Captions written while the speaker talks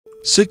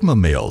Sigma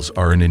males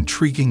are an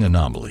intriguing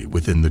anomaly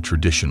within the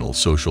traditional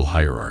social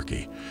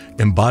hierarchy,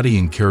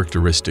 embodying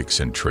characteristics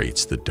and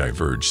traits that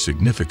diverge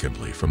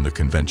significantly from the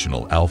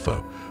conventional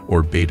alpha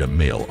or beta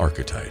male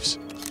archetypes.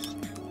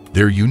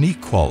 Their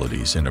unique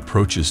qualities and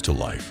approaches to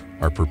life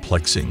are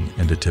perplexing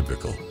and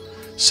atypical,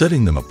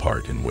 setting them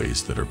apart in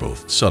ways that are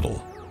both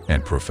subtle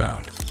and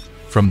profound.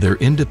 From their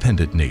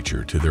independent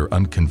nature to their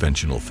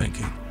unconventional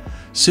thinking,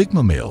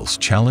 Sigma males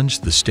challenge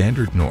the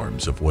standard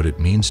norms of what it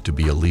means to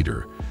be a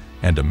leader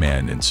and a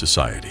man in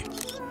society.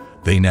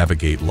 They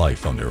navigate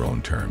life on their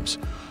own terms,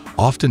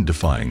 often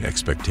defying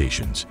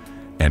expectations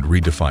and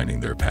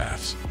redefining their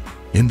paths.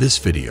 In this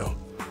video,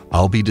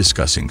 I'll be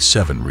discussing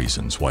 7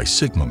 reasons why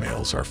Sigma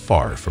males are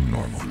far from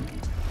normal.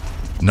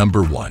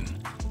 Number 1.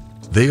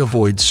 They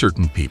avoid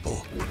certain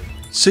people.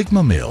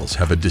 Sigma males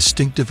have a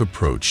distinctive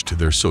approach to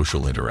their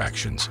social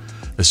interactions,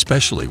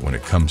 especially when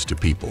it comes to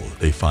people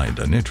they find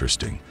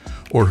uninteresting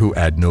or who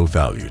add no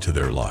value to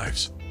their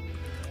lives.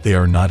 They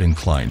are not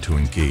inclined to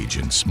engage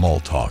in small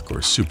talk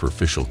or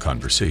superficial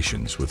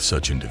conversations with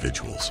such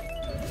individuals.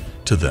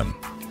 To them,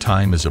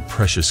 time is a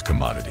precious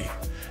commodity,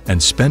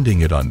 and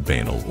spending it on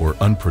banal or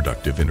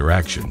unproductive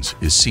interactions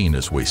is seen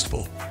as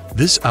wasteful.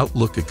 This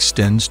outlook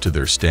extends to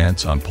their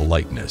stance on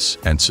politeness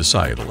and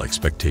societal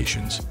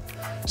expectations.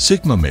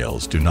 Sigma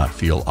males do not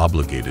feel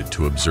obligated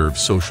to observe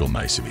social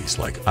niceties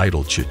like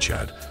idle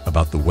chit-chat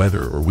about the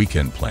weather or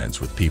weekend plans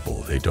with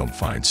people they don't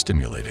find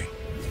stimulating.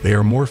 They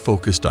are more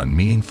focused on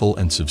meaningful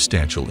and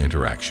substantial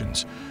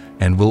interactions,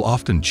 and will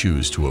often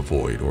choose to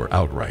avoid or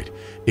outright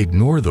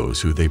ignore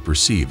those who they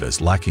perceive as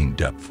lacking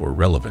depth or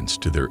relevance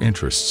to their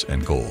interests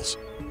and goals.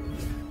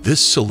 This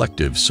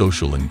selective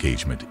social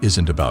engagement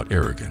isn't about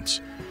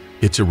arrogance.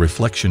 It's a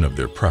reflection of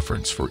their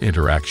preference for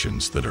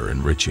interactions that are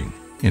enriching,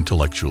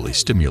 intellectually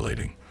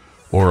stimulating,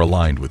 or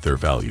aligned with their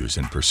values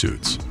and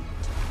pursuits.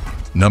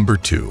 Number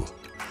 2.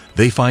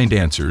 They find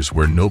answers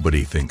where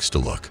nobody thinks to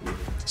look.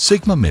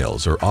 Sigma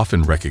males are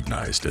often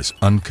recognized as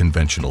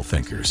unconventional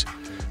thinkers,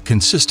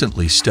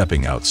 consistently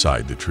stepping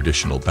outside the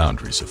traditional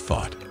boundaries of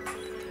thought.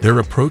 Their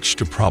approach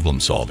to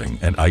problem-solving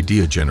and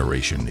idea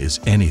generation is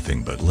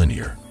anything but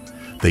linear.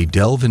 They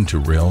delve into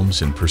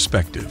realms and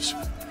perspectives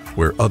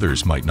where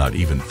others might not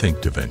even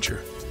think to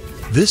venture.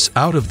 This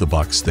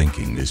out-of-the-box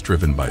thinking is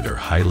driven by their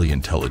highly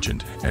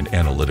intelligent and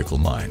analytical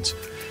minds,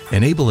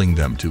 enabling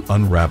them to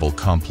unravel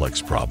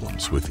complex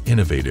problems with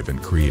innovative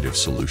and creative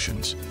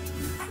solutions.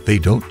 They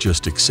don't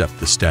just accept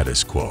the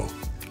status quo.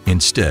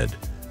 Instead,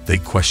 they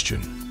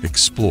question,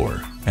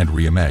 explore, and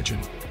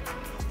reimagine,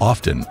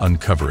 often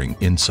uncovering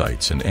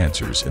insights and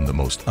answers in the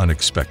most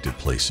unexpected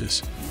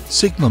places.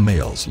 Sigma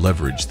males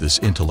leverage this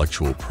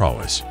intellectual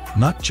prowess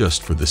not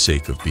just for the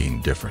sake of being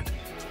different,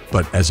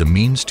 but as a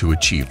means to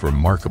achieve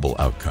remarkable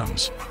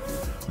outcomes.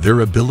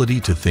 Their ability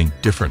to think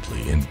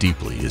differently and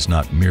deeply is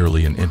not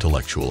merely an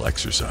intellectual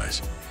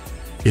exercise.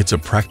 It's a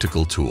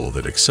practical tool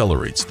that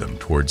accelerates them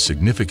towards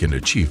significant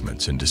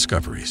achievements and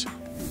discoveries.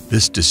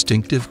 This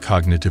distinctive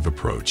cognitive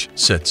approach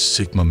sets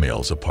Sigma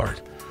males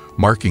apart,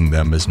 marking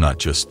them as not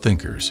just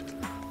thinkers,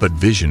 but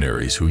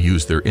visionaries who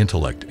use their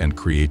intellect and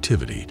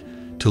creativity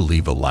to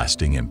leave a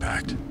lasting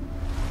impact.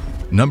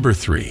 Number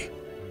 3.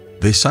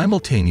 They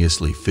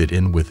simultaneously fit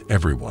in with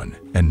everyone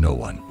and no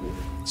one.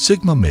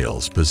 Sigma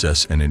males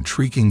possess an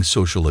intriguing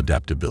social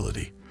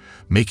adaptability,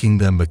 making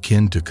them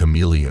akin to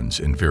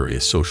chameleons in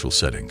various social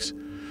settings.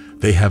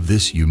 They have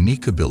this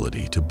unique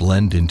ability to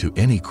blend into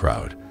any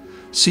crowd,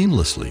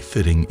 seamlessly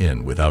fitting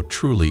in without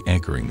truly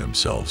anchoring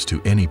themselves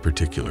to any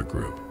particular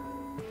group.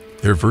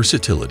 Their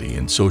versatility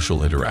in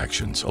social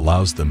interactions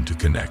allows them to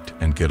connect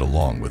and get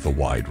along with a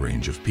wide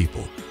range of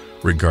people,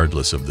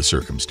 regardless of the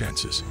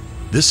circumstances.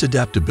 This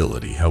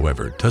adaptability,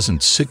 however,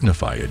 doesn't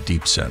signify a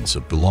deep sense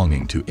of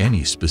belonging to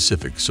any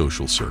specific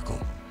social circle.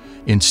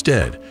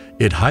 Instead,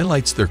 it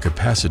highlights their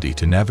capacity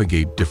to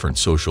navigate different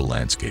social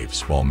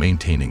landscapes while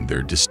maintaining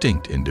their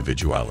distinct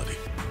individuality.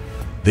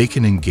 They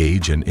can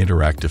engage and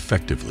interact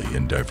effectively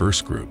in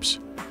diverse groups,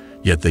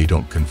 yet they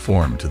don't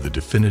conform to the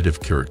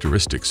definitive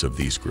characteristics of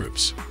these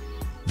groups.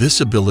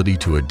 This ability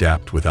to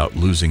adapt without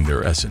losing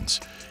their essence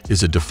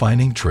is a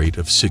defining trait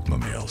of Sigma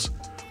males,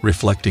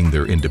 reflecting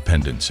their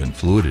independence and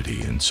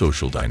fluidity in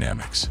social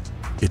dynamics.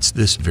 It's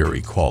this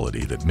very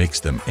quality that makes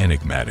them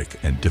enigmatic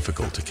and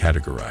difficult to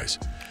categorize,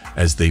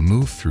 as they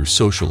move through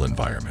social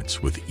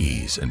environments with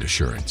ease and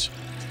assurance,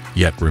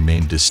 yet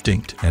remain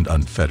distinct and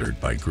unfettered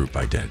by group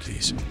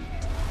identities.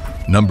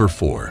 Number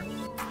 4.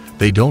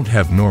 They don't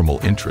have normal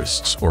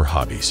interests or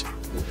hobbies.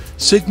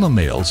 Sigma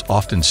males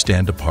often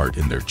stand apart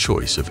in their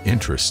choice of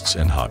interests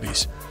and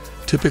hobbies,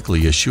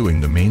 typically eschewing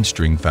the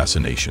mainstream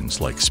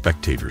fascinations like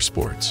spectator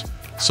sports,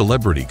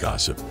 celebrity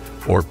gossip,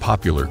 or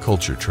popular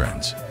culture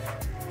trends.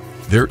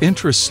 Their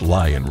interests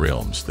lie in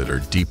realms that are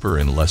deeper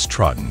and less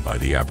trodden by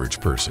the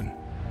average person.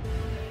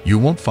 You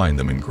won't find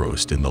them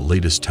engrossed in the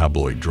latest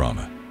tabloid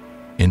drama.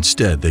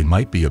 Instead, they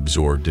might be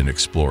absorbed in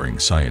exploring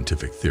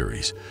scientific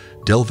theories,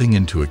 delving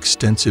into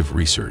extensive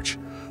research,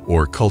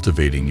 or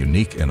cultivating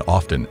unique and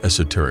often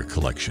esoteric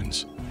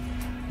collections.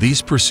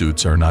 These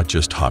pursuits are not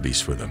just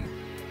hobbies for them.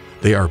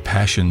 They are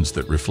passions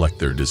that reflect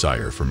their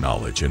desire for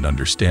knowledge and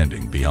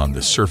understanding beyond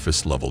the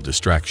surface-level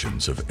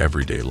distractions of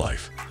everyday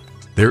life.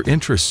 Their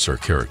interests are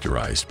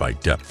characterized by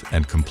depth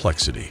and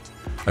complexity,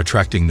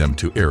 attracting them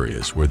to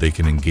areas where they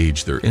can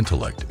engage their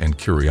intellect and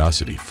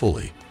curiosity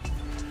fully.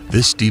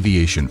 This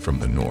deviation from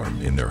the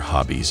norm in their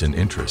hobbies and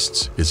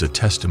interests is a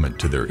testament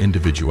to their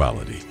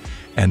individuality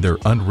and their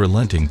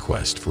unrelenting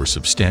quest for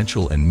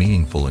substantial and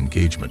meaningful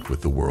engagement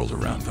with the world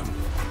around them.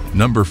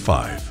 Number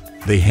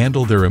 5. They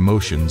handle their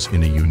emotions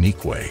in a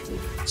unique way.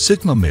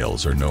 Sigma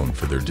males are known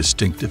for their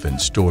distinctive and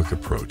stoic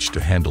approach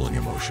to handling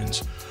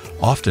emotions,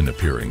 often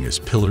appearing as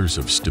pillars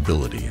of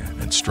stability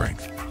and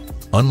strength.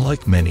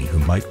 Unlike many who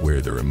might wear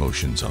their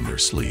emotions on their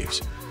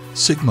sleeves,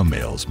 Sigma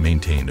males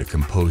maintain a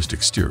composed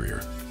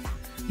exterior,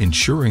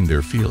 ensuring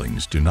their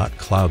feelings do not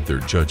cloud their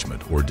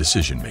judgment or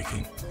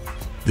decision-making.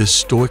 This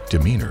stoic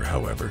demeanor,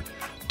 however,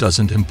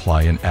 doesn't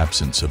imply an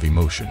absence of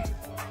emotion.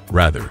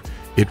 Rather,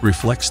 it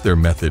reflects their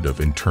method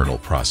of internal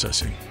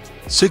processing.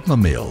 Sigma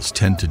males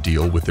tend to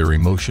deal with their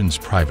emotions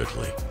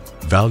privately,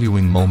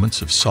 valuing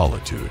moments of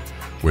solitude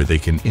where they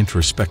can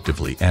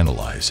introspectively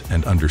analyze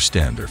and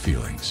understand their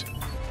feelings.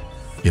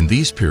 In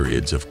these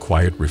periods of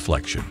quiet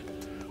reflection,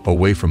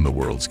 away from the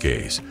world's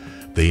gaze,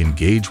 they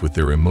engage with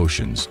their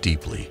emotions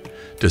deeply,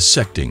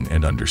 dissecting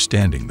and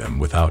understanding them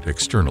without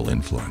external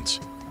influence.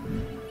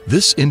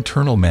 This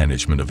internal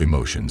management of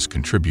emotions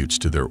contributes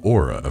to their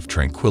aura of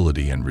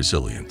tranquility and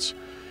resilience.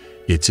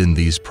 It's in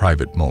these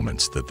private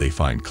moments that they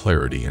find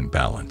clarity and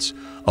balance,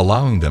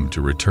 allowing them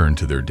to return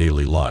to their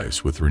daily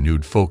lives with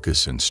renewed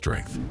focus and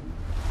strength.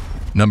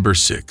 Number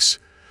 6.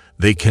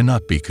 They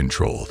cannot be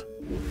controlled.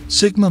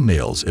 Sigma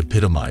males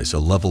epitomize a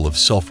level of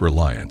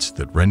self-reliance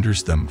that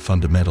renders them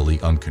fundamentally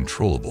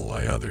uncontrollable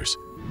by others.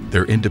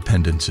 Their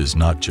independence is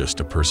not just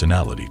a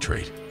personality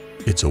trait,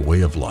 it's a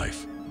way of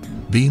life.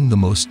 Being the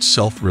most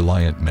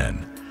self-reliant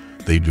men,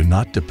 they do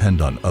not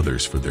depend on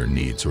others for their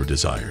needs or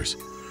desires,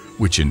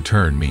 which in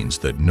turn means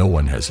that no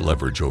one has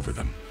leverage over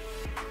them.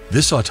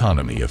 This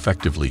autonomy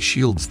effectively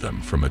shields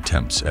them from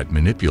attempts at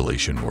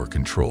manipulation or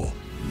control.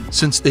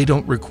 Since they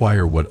don't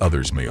require what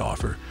others may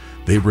offer,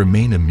 they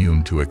remain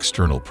immune to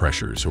external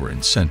pressures or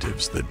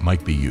incentives that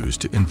might be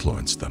used to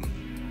influence them.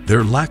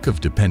 Their lack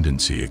of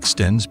dependency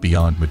extends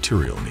beyond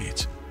material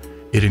needs.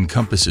 It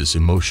encompasses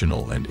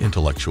emotional and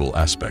intellectual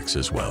aspects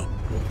as well.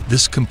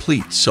 This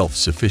complete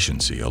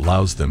self-sufficiency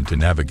allows them to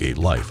navigate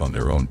life on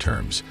their own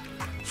terms,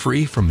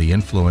 free from the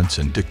influence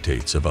and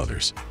dictates of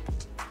others.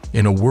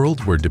 In a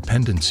world where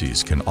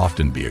dependencies can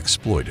often be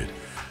exploited,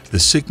 the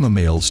Sigma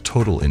male's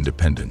total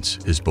independence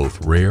is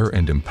both rare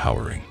and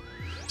empowering,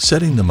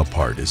 setting them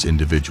apart as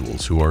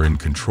individuals who are in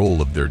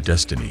control of their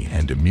destiny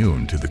and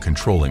immune to the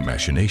controlling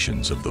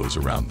machinations of those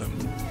around them.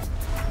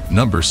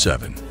 Number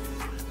 7.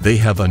 They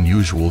have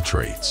unusual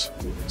traits.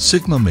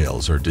 Sigma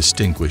males are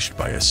distinguished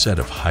by a set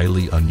of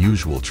highly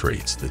unusual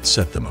traits that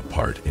set them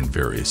apart in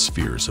various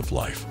spheres of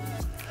life.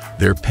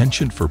 Their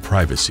penchant for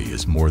privacy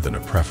is more than a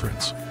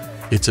preference.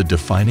 It's a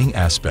defining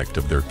aspect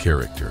of their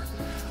character,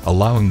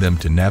 allowing them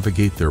to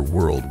navigate their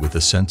world with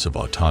a sense of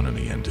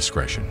autonomy and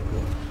discretion.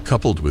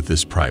 Coupled with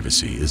this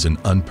privacy is an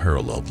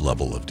unparalleled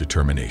level of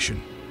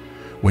determination.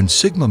 When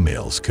Sigma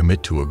males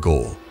commit to a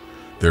goal,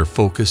 their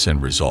focus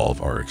and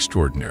resolve are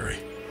extraordinary,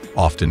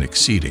 often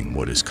exceeding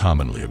what is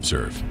commonly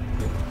observed.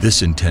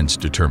 This intense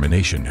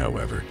determination,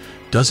 however,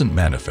 doesn't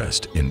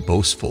manifest in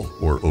boastful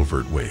or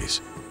overt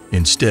ways.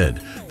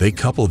 Instead, they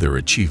couple their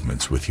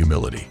achievements with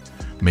humility,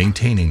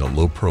 maintaining a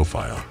low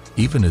profile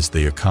even as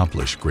they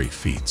accomplish great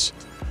feats.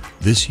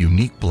 This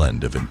unique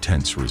blend of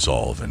intense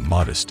resolve and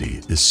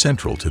modesty is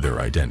central to their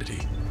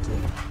identity.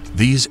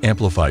 These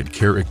amplified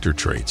character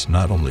traits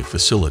not only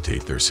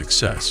facilitate their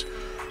success,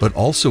 but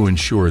also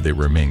ensure they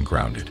remain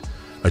grounded,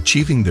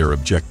 achieving their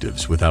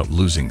objectives without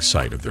losing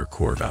sight of their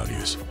core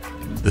values.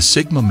 The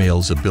Sigma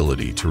male's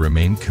ability to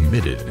remain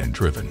committed and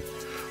driven,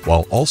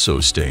 while also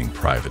staying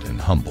private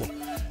and humble,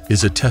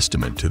 is a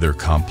testament to their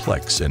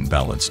complex and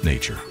balanced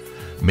nature,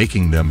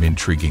 making them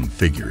intriguing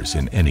figures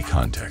in any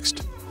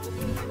context.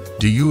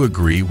 Do you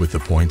agree with the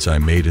points I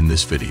made in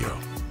this video?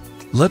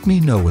 Let me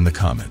know in the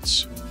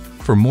comments.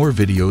 For more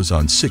videos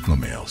on Sigma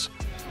males,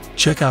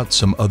 check out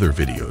some other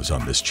videos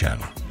on this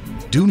channel.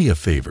 Do me a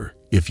favor,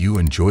 if you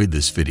enjoyed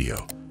this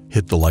video,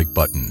 hit the like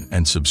button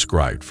and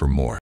subscribe for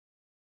more.